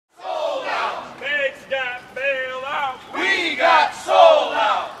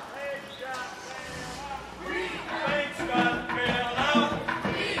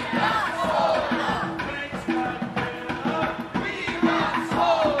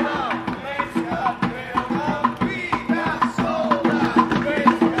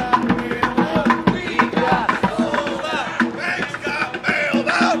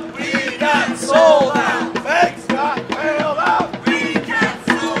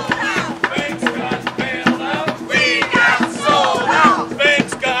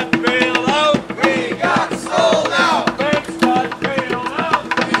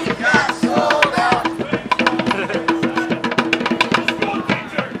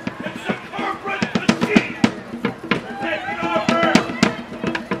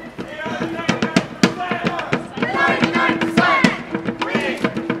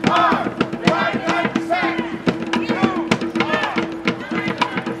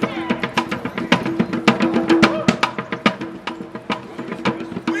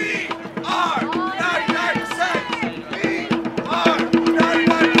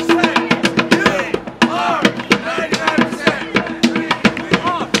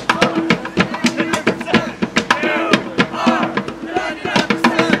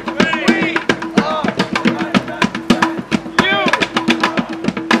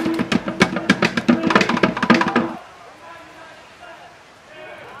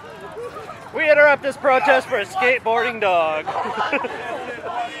We interrupt this protest for a skateboarding dog. We got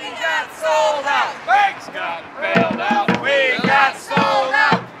sold out. Banks got bailed out. We got sold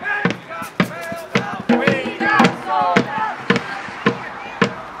out. Banks got bailed out. We got sold out.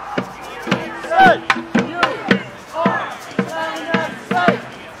 Say, you are telling us safe.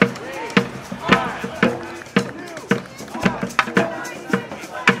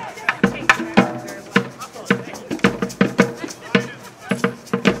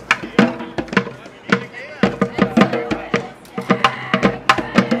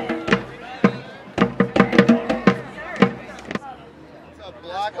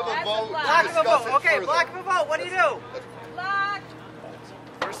 Block of a vote. Block of a vote. Okay, block of a vote. What do you do? Block.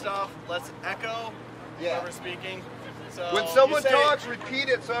 First off, let's echo whoever's speaking. So When someone talks, repeat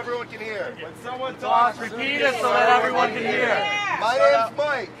it so everyone can hear. When someone talks, repeat it so that everyone can hear. My name's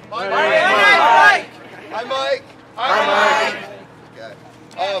Mike. My name's Mike. Hi, Mike. Hi, Mike. Okay.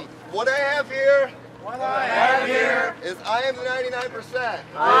 What I have here Is is I am the 99%.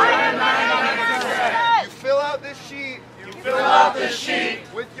 I am 99%. You fill out this sheet. Fill out this sheet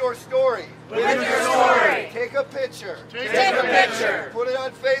with your story. with your story. Take a picture. Take a picture. Put it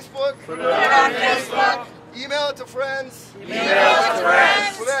on Facebook. Put it on Facebook. Email it to friends. Email it to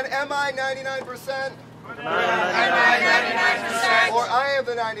friends. Put it on MI 99%. Am I 99%? Or I am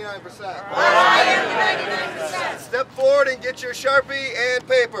the 99%. Or I am the 99%. Step forward and get your Sharpie and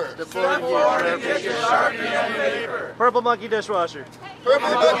paper. Step forward and get your Sharpie and paper. Purple monkey dishwasher. Purple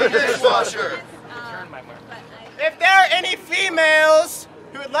monkey dishwasher. If there are any females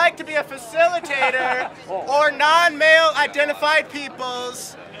who would like to be a facilitator or non-male identified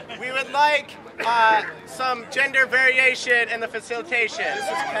peoples, we would like some gender variation in the facilitation. This is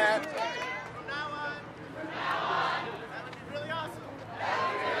Pat. From now on, that would be really awesome.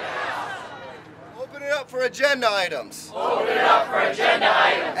 Open it up for agenda items. Open it up for agenda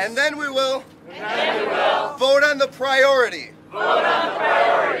items. And then we will vote on the priority. Vote on the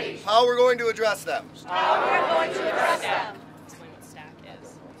priorities. How we're going to address them. How we're going to address them. Explain what stack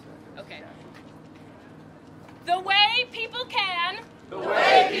is. Okay. The way people can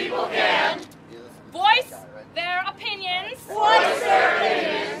voice their opinions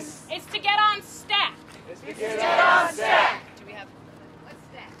is to get on stack. Get on stack. Do we have what's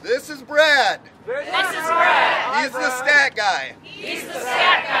stack? This is Brad. This is Brad. He's the stat guy. He's the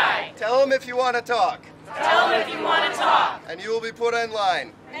stat guy. Tell him if you want to talk. Tell him if you want to talk. And you will be put in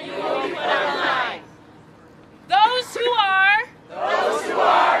line. And you will be put on line. Those who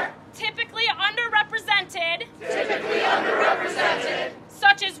are typically underrepresented,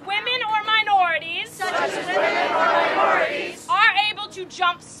 such as women or minorities, are able to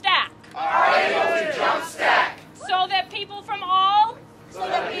jump stack. So that people from all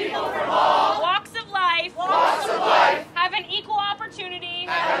walks of life have an equal opportunity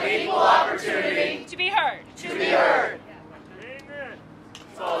to be heard.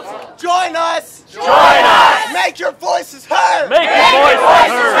 Join us! Join us! Make your voices heard! Make your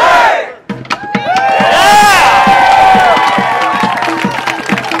voices heard!